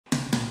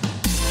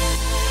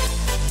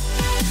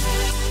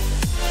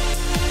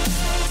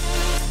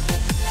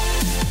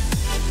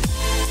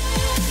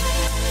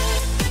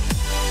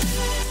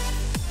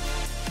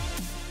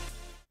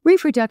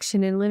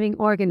Reproduction in living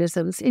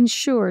organisms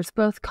ensures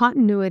both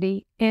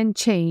continuity and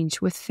change,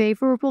 with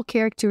favorable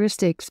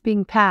characteristics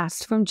being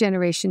passed from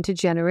generation to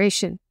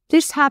generation.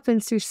 This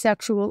happens through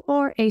sexual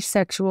or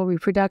asexual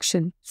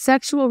reproduction.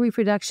 Sexual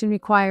reproduction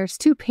requires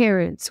two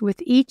parents,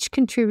 with each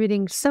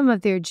contributing some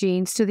of their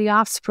genes to the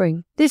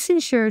offspring. This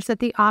ensures that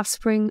the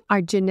offspring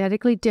are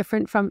genetically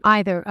different from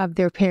either of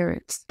their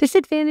parents. This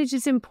advantage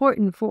is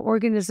important for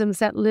organisms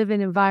that live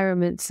in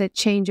environments that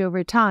change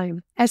over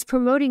time, as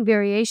promoting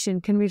variation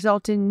can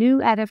result in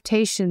new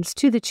adaptations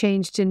to the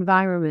changed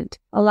environment,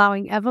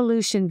 allowing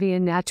evolution via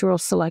natural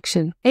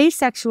selection.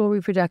 Asexual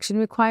reproduction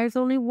requires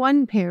only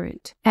one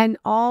parent, and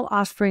all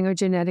offspring are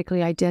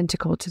genetically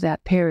identical to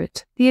that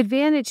parent. The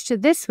advantage to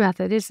this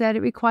method is that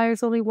it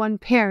requires only one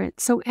parent,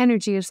 so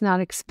energy is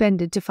not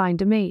expended to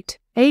find a mate.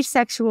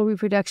 Asexual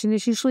reproduction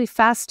is usually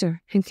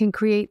faster and can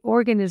create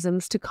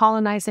organisms to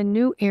colonize a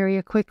new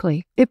area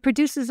quickly. It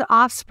produces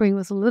offspring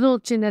with little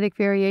genetic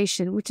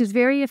variation, which is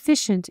very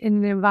efficient in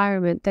an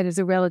environment that is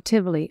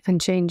relatively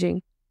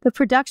unchanging. The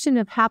production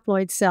of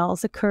haploid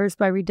cells occurs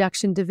by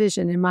reduction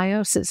division and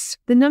meiosis.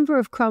 The number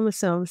of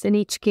chromosomes in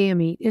each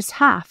gamete is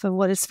half of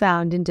what is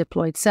found in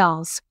diploid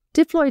cells.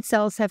 Diploid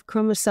cells have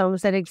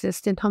chromosomes that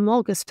exist in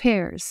homologous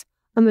pairs,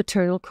 a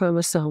maternal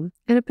chromosome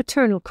and a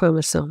paternal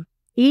chromosome.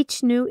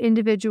 Each new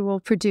individual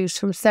produced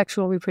from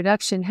sexual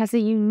reproduction has a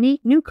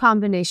unique new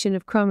combination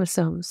of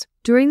chromosomes.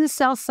 During the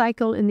cell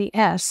cycle in the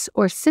S,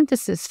 or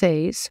synthesis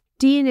phase,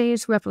 DNA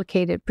is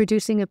replicated,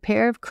 producing a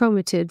pair of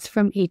chromatids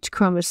from each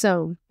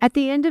chromosome. At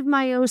the end of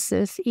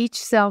meiosis, each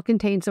cell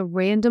contains a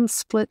random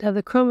split of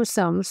the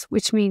chromosomes,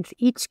 which means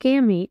each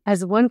gamete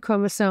has one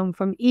chromosome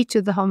from each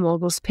of the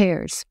homologous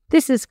pairs.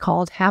 This is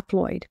called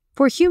haploid.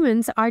 For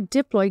humans, our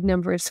diploid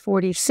number is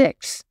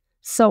 46,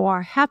 so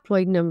our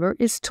haploid number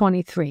is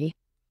 23.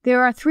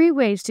 There are three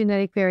ways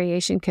genetic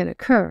variation can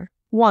occur.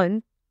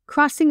 1.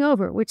 Crossing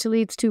over, which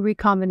leads to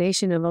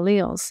recombination of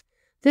alleles.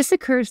 This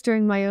occurs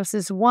during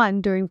meiosis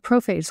 1 during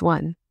prophase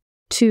 1.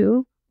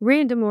 2.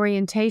 Random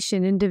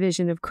orientation and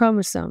division of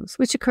chromosomes,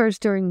 which occurs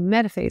during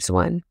metaphase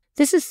 1.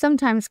 This is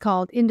sometimes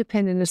called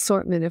independent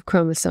assortment of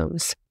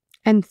chromosomes.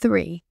 And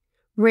 3.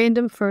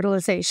 Random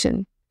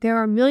fertilization. There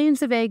are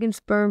millions of egg and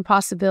sperm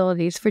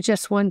possibilities for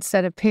just one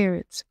set of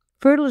parents.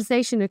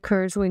 Fertilization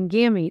occurs when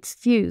gametes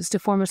fuse to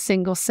form a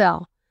single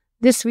cell.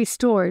 This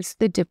restores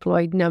the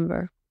diploid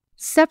number.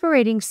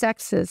 Separating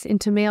sexes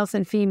into males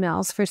and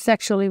females for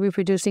sexually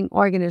reproducing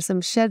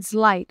organisms sheds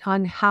light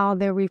on how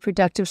their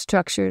reproductive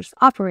structures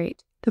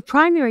operate. The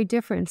primary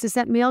difference is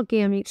that male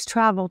gametes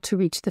travel to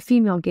reach the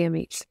female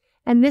gametes,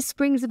 and this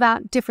brings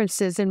about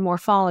differences in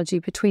morphology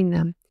between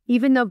them,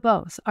 even though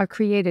both are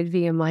created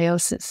via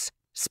meiosis.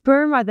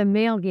 Sperm are the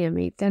male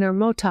gamete and are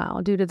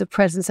motile due to the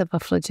presence of a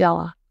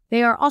flagella.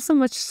 They are also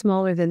much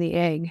smaller than the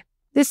egg.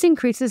 This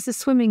increases the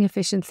swimming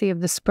efficiency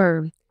of the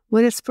sperm.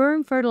 When a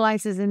sperm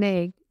fertilizes an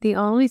egg, the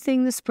only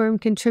thing the sperm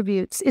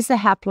contributes is the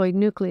haploid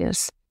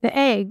nucleus. The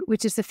egg,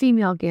 which is the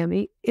female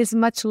gamete, is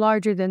much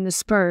larger than the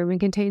sperm and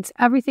contains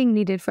everything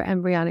needed for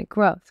embryonic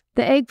growth.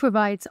 The egg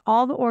provides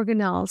all the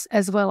organelles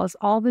as well as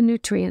all the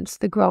nutrients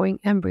the growing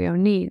embryo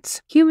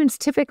needs. Humans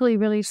typically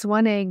release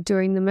one egg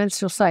during the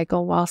menstrual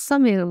cycle, while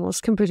some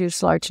animals can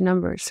produce large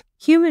numbers.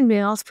 Human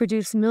males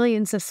produce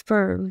millions of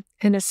sperm,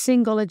 and a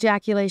single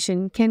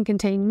ejaculation can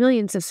contain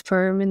millions of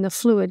sperm in the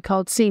fluid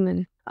called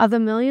semen. Of the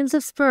millions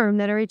of sperm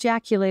that are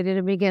ejaculated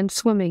and begin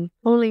swimming,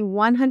 only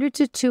 100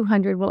 to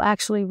 200 will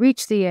actually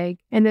reach the egg,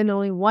 and then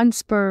only one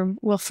sperm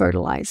will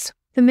fertilize.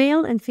 The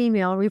male and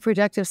female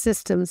reproductive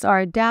systems are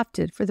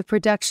adapted for the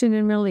production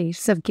and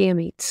release of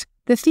gametes.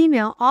 The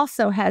female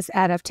also has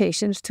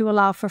adaptations to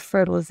allow for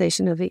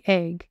fertilization of the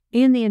egg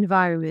in the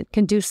environment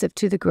conducive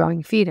to the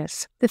growing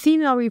fetus. The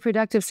female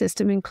reproductive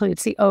system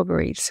includes the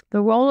ovaries.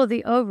 The role of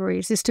the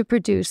ovaries is to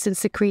produce and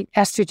secrete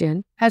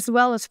estrogen, as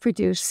well as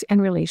produce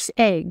and release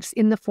eggs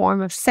in the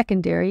form of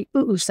secondary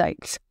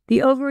oocytes.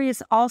 The ovary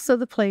is also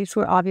the place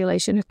where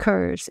ovulation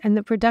occurs and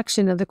the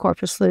production of the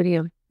corpus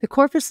luteum. The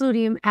corpus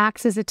luteum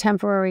acts as a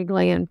temporary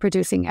gland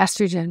producing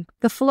estrogen.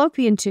 The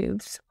fallopian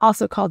tubes,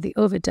 also called the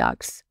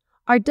oviducts,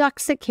 are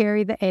ducts that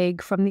carry the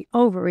egg from the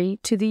ovary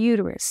to the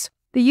uterus.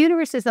 The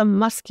uterus is a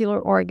muscular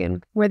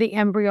organ where the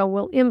embryo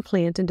will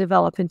implant and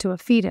develop into a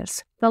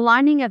fetus. The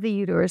lining of the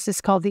uterus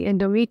is called the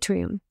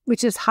endometrium,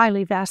 which is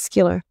highly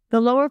vascular. The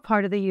lower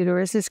part of the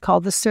uterus is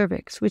called the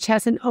cervix, which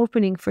has an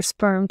opening for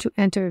sperm to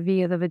enter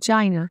via the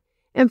vagina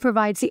and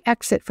provides the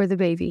exit for the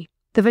baby.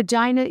 The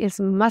vagina is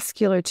a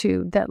muscular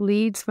tube that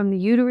leads from the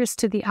uterus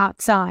to the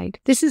outside.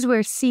 This is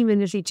where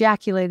semen is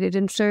ejaculated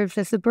and serves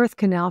as the birth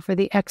canal for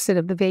the exit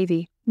of the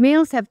baby.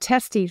 Males have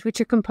testes,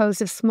 which are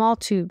composed of small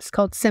tubes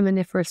called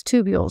seminiferous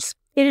tubules.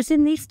 It is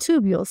in these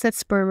tubules that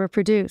sperm are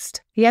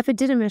produced. The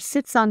epididymis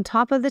sits on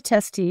top of the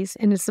testes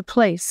and is the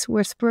place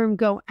where sperm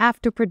go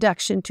after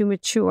production to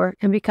mature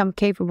and become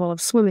capable of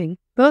swimming.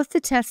 Both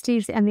the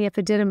testes and the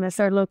epididymis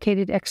are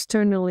located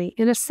externally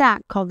in a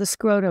sac called the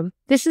scrotum.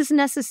 This is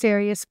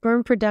necessary as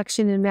sperm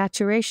production and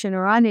maturation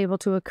are unable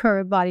to occur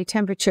at body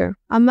temperature.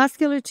 A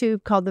muscular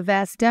tube called the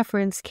vas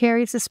deferens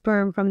carries the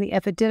sperm from the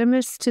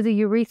epididymis to the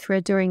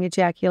urethra during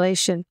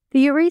ejaculation. The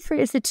urethra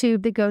is the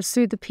tube that goes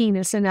through the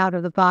penis and out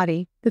of the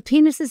body. The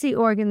penis is the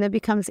organ that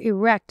becomes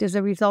erect as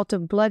a result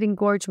of blood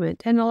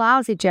engorgement and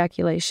allows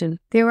ejaculation.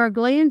 There are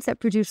glands that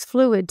produce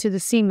fluid to the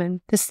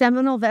semen. The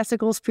seminal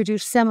vesicles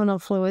produce seminal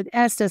fluid,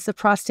 as does the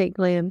prostate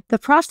gland. The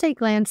prostate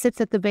gland sits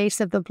at the base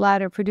of the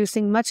bladder,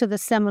 producing much of the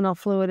seminal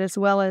fluid as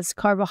well as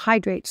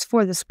carbohydrates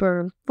for the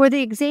sperm. For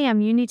the exam,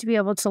 you need to be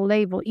able to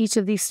label each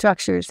of these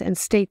structures and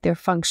state their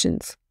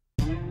functions.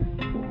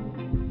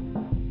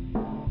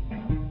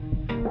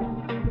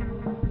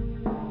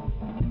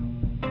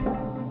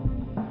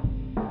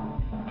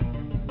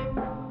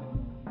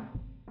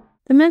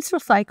 The menstrual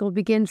cycle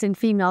begins in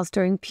females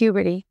during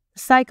puberty. The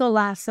cycle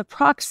lasts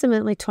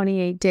approximately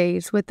 28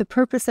 days with the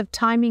purpose of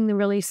timing the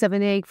release of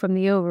an egg from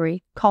the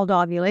ovary, called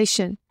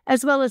ovulation,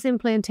 as well as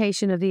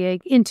implantation of the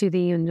egg into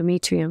the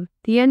endometrium.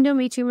 The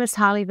endometrium is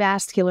highly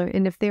vascular,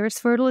 and if there is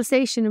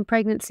fertilization in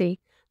pregnancy,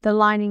 the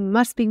lining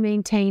must be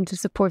maintained to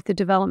support the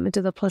development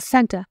of the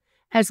placenta,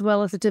 as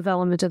well as the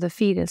development of the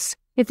fetus.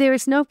 If there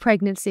is no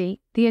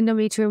pregnancy, the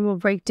endometrium will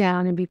break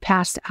down and be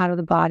passed out of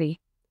the body.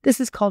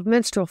 This is called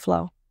menstrual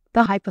flow.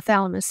 The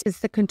hypothalamus is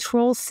the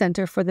control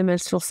center for the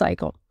menstrual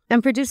cycle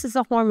and produces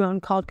a hormone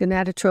called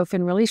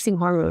gonadotrophin-releasing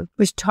hormone,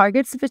 which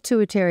targets the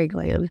pituitary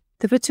gland.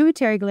 The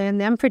pituitary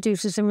gland then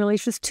produces and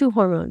releases two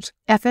hormones,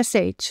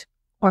 FSH,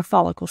 or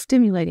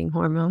follicle-stimulating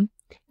hormone,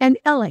 and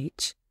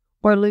LH,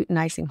 or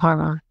luteinizing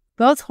hormone.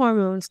 Both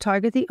hormones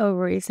target the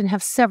ovaries and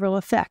have several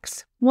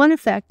effects. One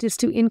effect is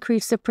to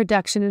increase the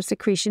production and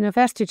secretion of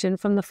estrogen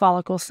from the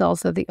follicle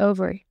cells of the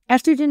ovary.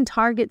 Estrogen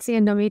targets the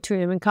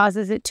endometrium and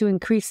causes it to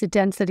increase the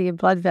density of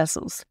blood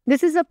vessels.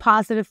 This is a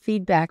positive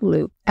feedback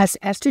loop, as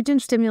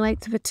estrogen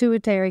stimulates the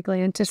pituitary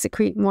gland to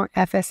secrete more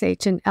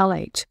FSH and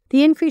LH.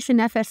 The increase in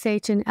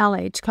FSH and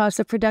LH cause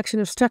the production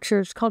of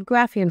structures called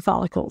Graafian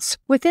follicles.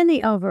 Within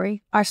the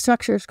ovary are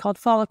structures called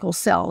follicle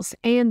cells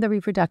and the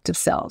reproductive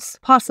cells,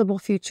 possible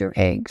future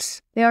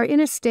eggs. They are in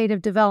a state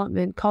of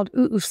development called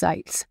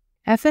oocytes.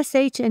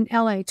 FSH and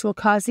LH will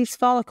cause these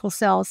follicle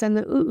cells and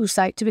the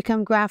oocyte to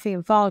become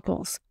Graafian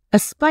follicles. A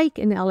spike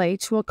in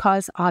LH will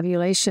cause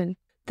ovulation.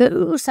 The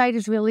oocyte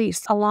is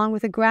released along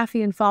with the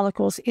Graafian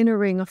follicle's inner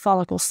ring of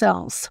follicle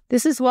cells.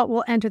 This is what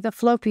will enter the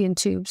fallopian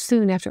tube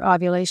soon after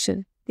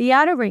ovulation. The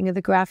outer ring of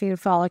the Graafian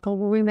follicle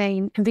will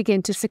remain and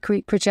begin to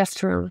secrete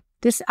progesterone.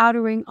 This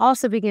outer ring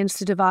also begins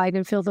to divide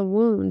and fill the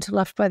wound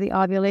left by the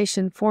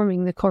ovulation,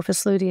 forming the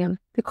corpus luteum.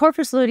 The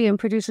corpus luteum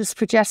produces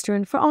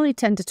progesterone for only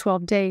 10 to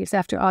 12 days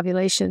after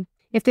ovulation.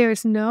 If there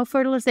is no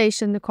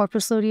fertilization, the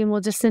corpus luteum will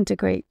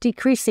disintegrate,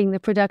 decreasing the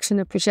production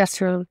of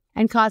progesterone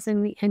and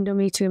causing the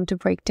endometrium to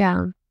break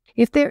down.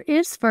 If there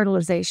is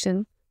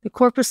fertilization, the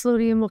corpus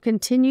luteum will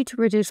continue to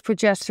produce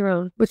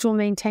progesterone, which will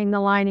maintain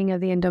the lining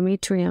of the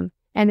endometrium,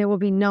 and there will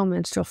be no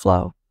menstrual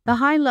flow. The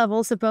high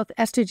levels of both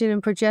estrogen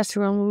and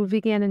progesterone will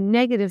begin a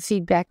negative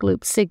feedback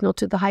loop signal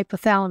to the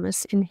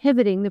hypothalamus,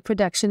 inhibiting the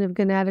production of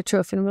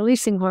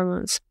gonadotrophin-releasing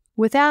hormones.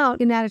 Without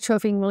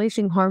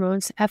gonadotrophin-releasing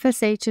hormones,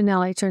 FSH and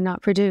LH are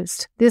not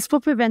produced. This will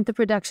prevent the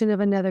production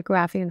of another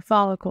Graafian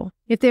follicle.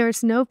 If there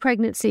is no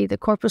pregnancy, the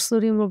corpus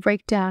luteum will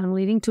break down,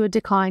 leading to a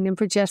decline in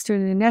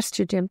progesterone and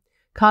estrogen,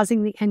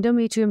 causing the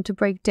endometrium to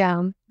break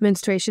down,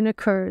 menstruation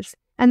occurs,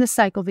 and the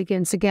cycle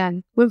begins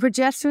again. When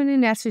progesterone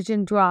and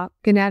estrogen drop,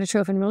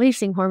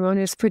 gonadotrophin-releasing hormone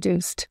is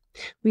produced.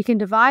 We can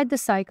divide the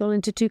cycle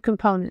into two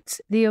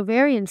components. The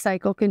ovarian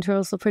cycle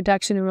controls the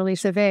production and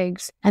release of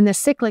eggs, and the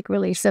cyclic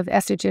release of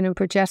estrogen and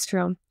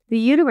progesterone. The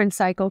uterine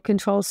cycle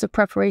controls the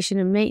preparation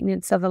and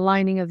maintenance of the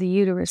lining of the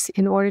uterus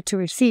in order to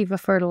receive a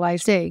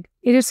fertilized egg.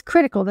 It is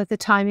critical that the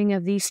timing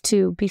of these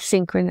two be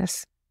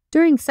synchronous.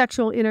 During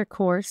sexual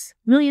intercourse,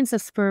 millions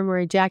of sperm are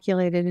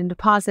ejaculated and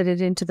deposited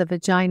into the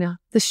vagina.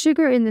 The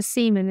sugar in the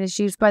semen is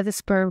used by the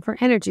sperm for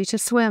energy to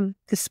swim.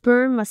 The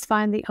sperm must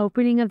find the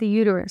opening of the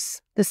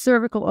uterus, the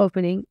cervical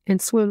opening, and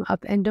swim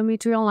up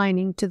endometrial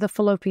lining to the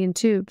fallopian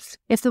tubes.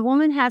 If the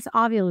woman has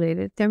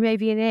ovulated, there may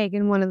be an egg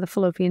in one of the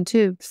fallopian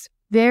tubes.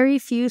 Very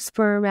few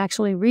sperm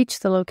actually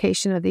reach the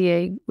location of the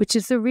egg, which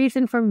is the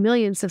reason for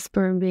millions of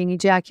sperm being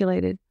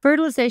ejaculated.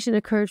 Fertilization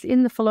occurs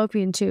in the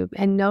fallopian tube,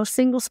 and no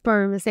single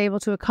sperm is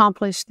able to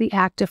accomplish the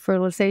act of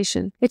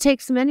fertilization. It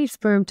takes many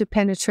sperm to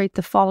penetrate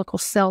the follicle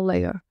cell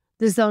layer,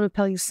 the zona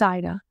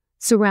pellucida,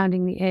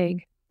 surrounding the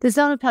egg. The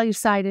zona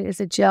pellucida is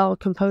a gel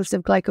composed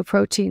of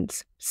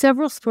glycoproteins.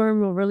 Several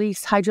sperm will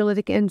release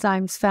hydrolytic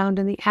enzymes found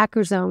in the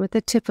acrosome at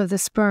the tip of the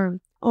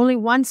sperm. Only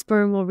one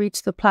sperm will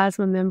reach the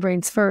plasma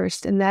membranes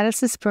first, and that is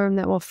the sperm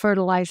that will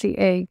fertilize the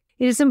egg.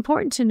 It is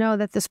important to know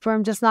that the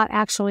sperm does not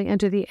actually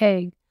enter the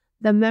egg.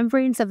 The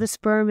membranes of the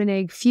sperm and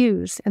egg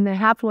fuse, and the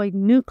haploid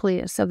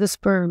nucleus of the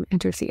sperm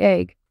enters the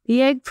egg.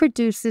 The egg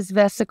produces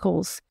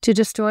vesicles to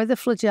destroy the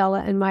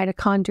flagella and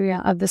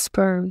mitochondria of the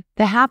sperm.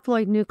 The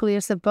haploid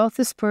nucleus of both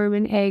the sperm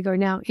and egg are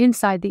now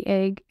inside the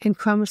egg, and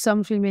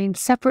chromosomes remain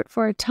separate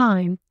for a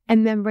time,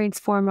 and membranes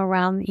form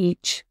around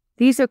each.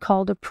 These are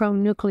called a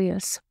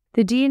pronucleus.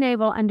 The DNA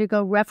will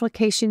undergo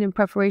replication in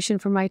preparation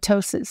for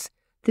mitosis.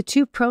 The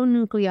two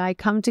pronuclei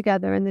come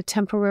together and the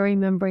temporary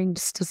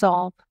membranes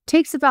dissolve. It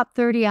takes about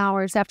 30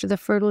 hours after the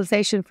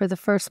fertilization for the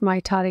first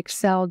mitotic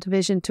cell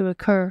division to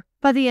occur.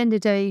 By the end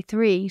of day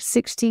 3,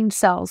 16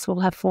 cells will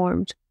have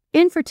formed.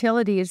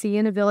 Infertility is the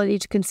inability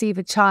to conceive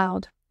a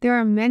child. There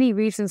are many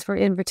reasons for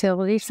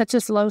infertility, such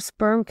as low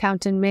sperm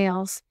count in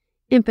males,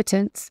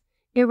 impotence,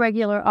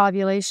 irregular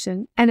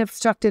ovulation, and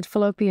obstructed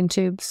fallopian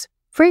tubes.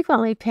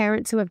 Frequently,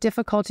 parents who have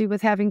difficulty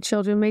with having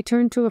children may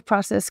turn to a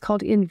process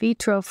called in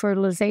vitro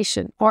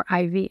fertilization, or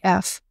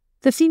IVF.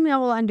 The female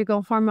will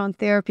undergo hormone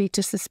therapy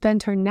to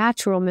suspend her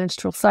natural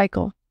menstrual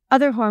cycle.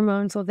 Other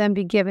hormones will then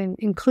be given,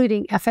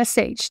 including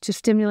FSH, to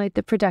stimulate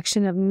the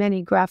production of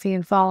many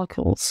Graafian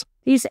follicles.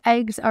 These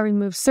eggs are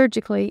removed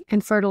surgically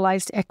and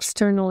fertilized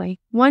externally.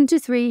 1 to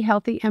 3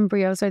 healthy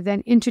embryos are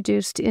then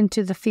introduced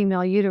into the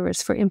female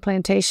uterus for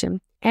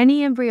implantation.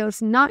 Any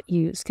embryos not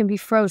used can be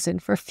frozen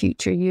for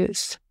future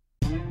use.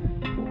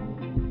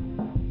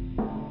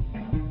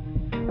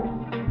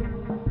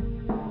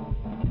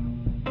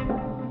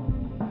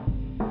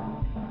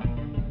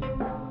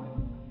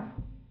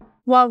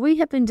 While we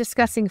have been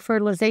discussing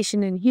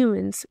fertilization in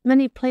humans,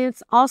 many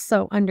plants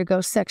also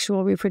undergo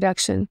sexual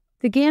reproduction.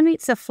 The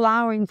gametes of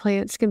flowering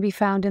plants can be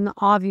found in the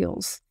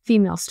ovules,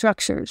 female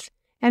structures,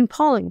 and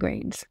pollen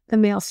grains, the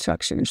male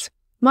structures.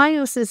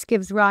 Meiosis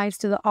gives rise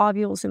to the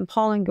ovules and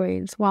pollen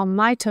grains, while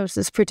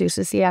mitosis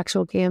produces the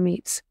actual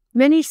gametes.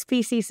 Many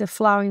species of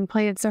flowering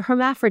plants are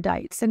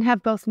hermaphrodites and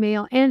have both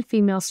male and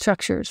female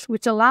structures,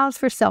 which allows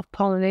for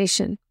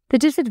self-pollination. The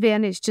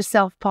disadvantage to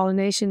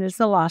self-pollination is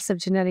the loss of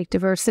genetic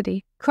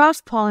diversity.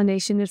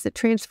 Cross-pollination is the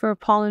transfer of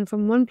pollen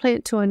from one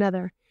plant to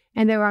another,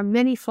 and there are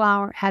many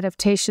flower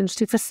adaptations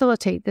to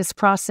facilitate this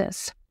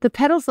process. The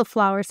petals of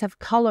flowers have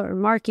color,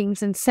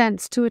 markings, and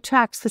scents to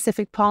attract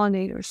specific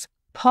pollinators.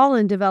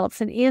 Pollen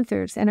develops in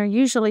anthers and are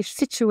usually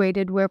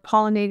situated where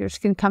pollinators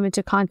can come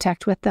into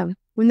contact with them.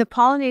 When the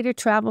pollinator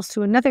travels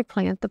to another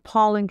plant, the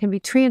pollen can be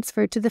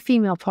transferred to the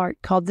female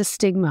part, called the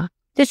stigma.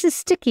 This is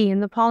sticky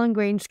and the pollen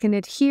grains can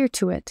adhere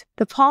to it.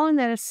 The pollen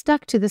that is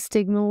stuck to the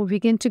stigma will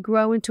begin to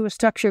grow into a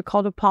structure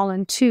called a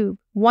pollen tube.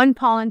 One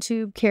pollen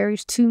tube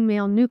carries 2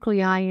 male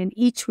nuclei and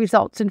each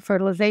results in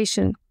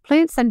fertilization.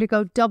 Plants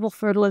undergo double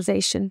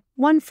fertilization.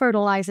 One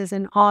fertilizes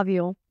an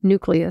ovule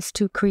nucleus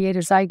to create a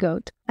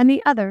zygote, and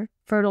the other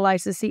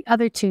fertilizes the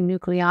other 2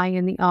 nuclei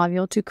in the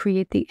ovule to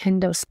create the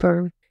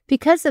endosperm.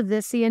 Because of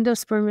this, the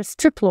endosperm is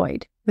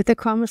triploid, with a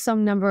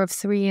chromosome number of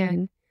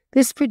 3N.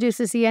 This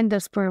produces the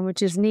endosperm,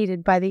 which is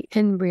needed by the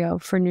embryo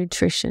for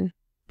nutrition.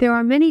 There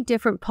are many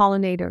different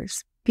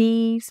pollinators: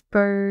 bees,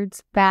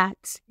 birds,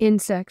 bats,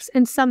 insects,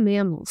 and some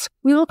mammals.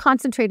 We will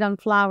concentrate on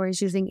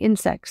flowers using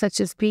insects such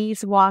as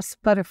bees, wasps,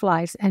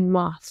 butterflies, and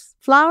moths.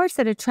 Flowers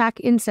that attract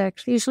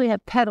insects usually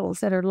have petals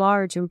that are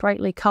large and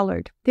brightly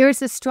colored. There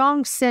is a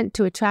strong scent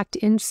to attract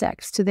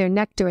insects to their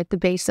nectar at the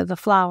base of the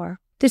flower.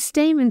 The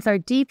stamens are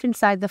deep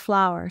inside the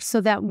flower,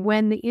 so that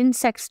when the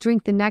insects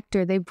drink the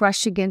nectar, they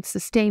brush against the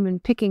stamen,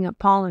 picking up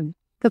pollen.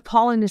 The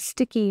pollen is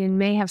sticky and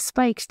may have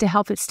spikes to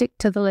help it stick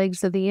to the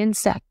legs of the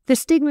insect. The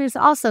stigma is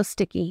also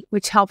sticky,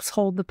 which helps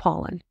hold the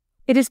pollen.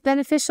 It is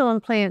beneficial in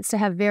plants to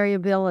have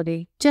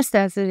variability, just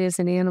as it is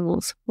in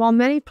animals. While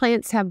many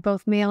plants have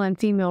both male and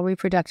female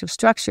reproductive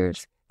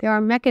structures, there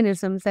are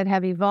mechanisms that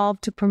have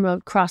evolved to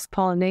promote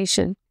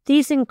cross-pollination.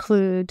 These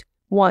include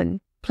 1.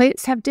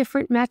 Plants have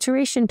different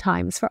maturation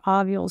times for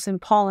ovules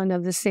and pollen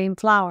of the same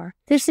flower.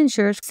 This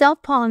ensures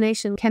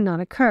self-pollination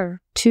cannot occur.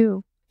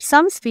 2.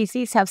 Some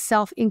species have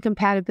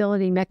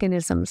self-incompatibility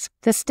mechanisms.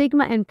 The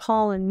stigma and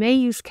pollen may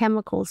use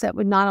chemicals that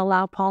would not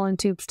allow pollen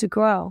tubes to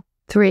grow.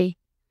 3.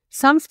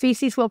 Some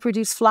species will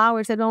produce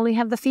flowers that only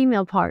have the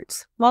female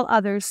parts, while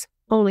others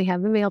only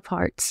have the male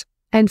parts.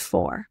 And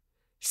 4.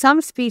 Some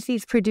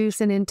species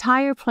produce an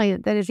entire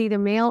plant that is either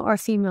male or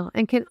female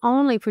and can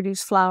only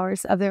produce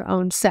flowers of their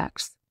own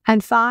sex.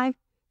 And 5.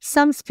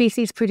 Some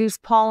species produce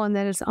pollen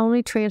that is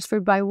only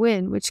transferred by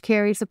wind, which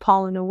carries the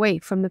pollen away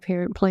from the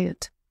parent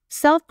plant.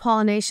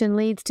 Self-pollination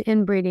leads to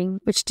inbreeding,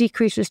 which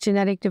decreases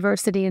genetic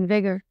diversity and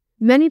vigor.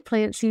 Many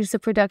plants use the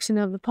production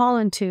of the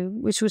pollen tube,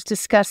 which was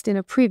discussed in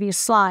a previous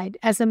slide,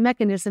 as a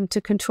mechanism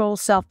to control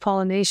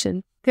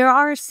self-pollination. There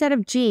are a set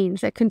of genes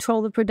that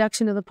control the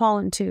production of the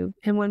pollen tube,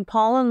 and when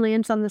pollen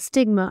lands on the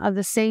stigma of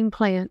the same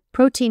plant,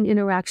 protein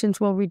interactions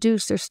will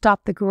reduce or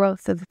stop the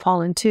growth of the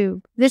pollen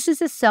tube. This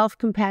is a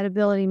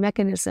self-compatibility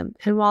mechanism,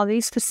 and while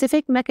these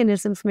specific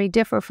mechanisms may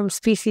differ from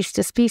species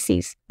to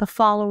species, the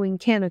following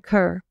can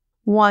occur.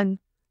 1.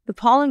 The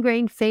pollen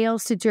grain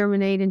fails to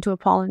germinate into a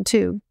pollen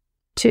tube.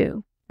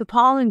 2. The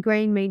pollen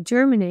grain may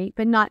germinate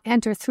but not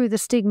enter through the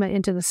stigma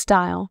into the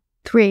style.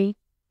 3.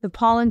 The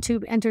pollen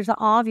tube enters the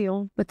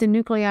ovule, but the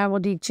nuclei will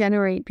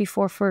degenerate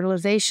before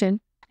fertilization.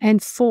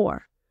 And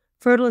 4.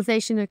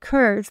 Fertilization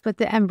occurs, but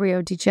the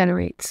embryo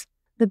degenerates.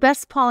 The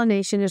best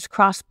pollination is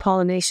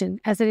cross-pollination,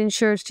 as it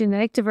ensures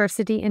genetic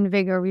diversity and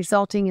vigor,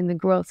 resulting in the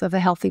growth of a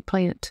healthy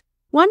plant.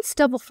 Once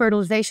double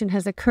fertilization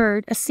has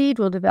occurred, a seed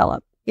will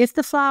develop. If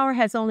the flower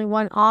has only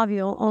one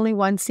ovule, only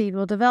one seed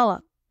will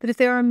develop. But if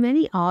there are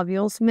many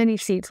ovules, many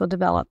seeds will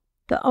develop.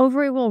 The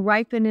ovary will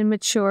ripen and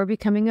mature,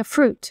 becoming a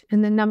fruit,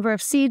 and the number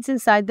of seeds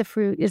inside the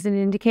fruit is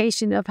an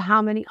indication of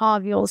how many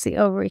ovules the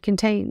ovary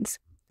contains.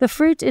 The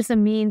fruit is a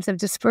means of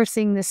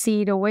dispersing the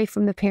seed away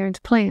from the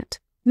parent plant.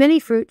 Many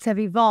fruits have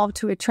evolved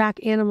to attract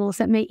animals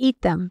that may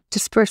eat them,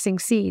 dispersing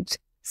seeds.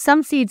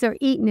 Some seeds are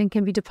eaten and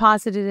can be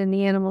deposited in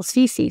the animal's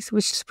feces,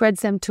 which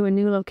spreads them to a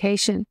new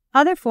location.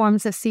 Other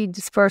forms of seed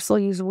dispersal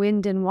use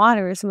wind and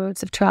water as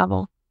modes of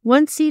travel.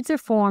 Once seeds are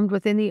formed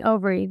within the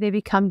ovary, they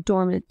become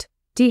dormant.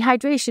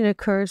 Dehydration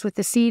occurs with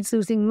the seeds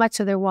losing much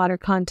of their water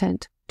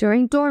content.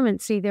 During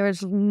dormancy, there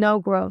is no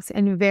growth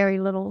and very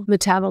little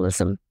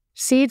metabolism.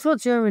 Seeds will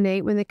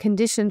germinate when the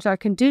conditions are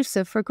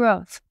conducive for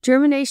growth.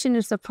 Germination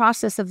is the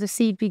process of the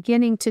seed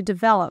beginning to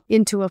develop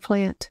into a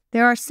plant.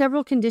 There are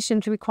several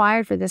conditions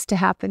required for this to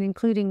happen,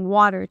 including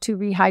water to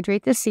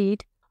rehydrate the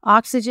seed,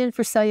 oxygen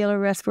for cellular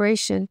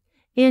respiration,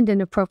 and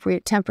an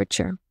appropriate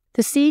temperature.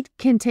 The seed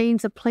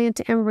contains a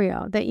plant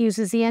embryo that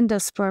uses the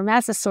endosperm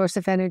as a source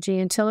of energy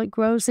until it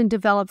grows and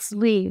develops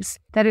leaves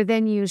that are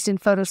then used in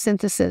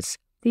photosynthesis.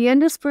 The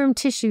endosperm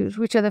tissues,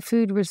 which are the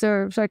food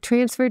reserves, are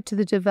transferred to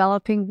the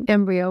developing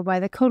embryo by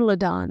the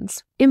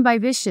cotyledons.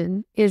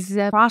 Imbibition is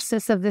the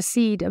process of the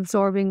seed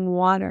absorbing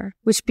water,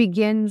 which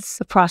begins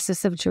the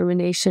process of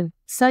germination.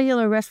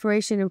 Cellular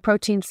respiration and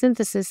protein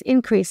synthesis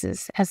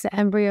increases as the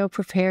embryo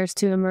prepares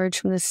to emerge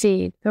from the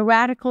seed. The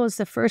radicle is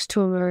the first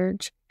to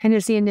emerge and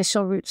is the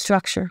initial root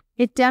structure.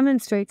 It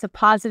demonstrates a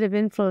positive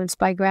influence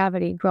by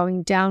gravity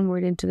growing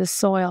downward into the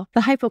soil.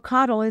 The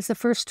hypocotyl is the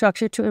first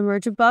structure to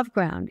emerge above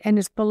ground and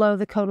is below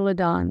the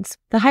cotyledons.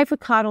 The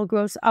hypocotyl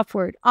grows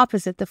upward,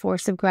 opposite the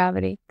force of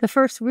gravity. The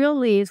first real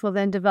leaves will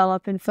then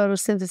develop and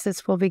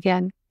photosynthesis will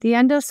begin. The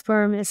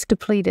endosperm is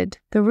depleted.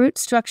 The root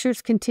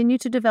structures continue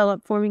to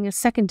develop, forming a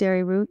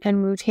secondary root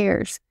and root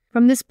hairs.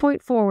 From this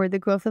point forward, the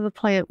growth of the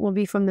plant will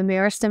be from the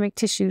meristemic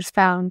tissues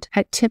found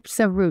at tips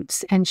of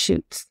roots and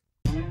shoots.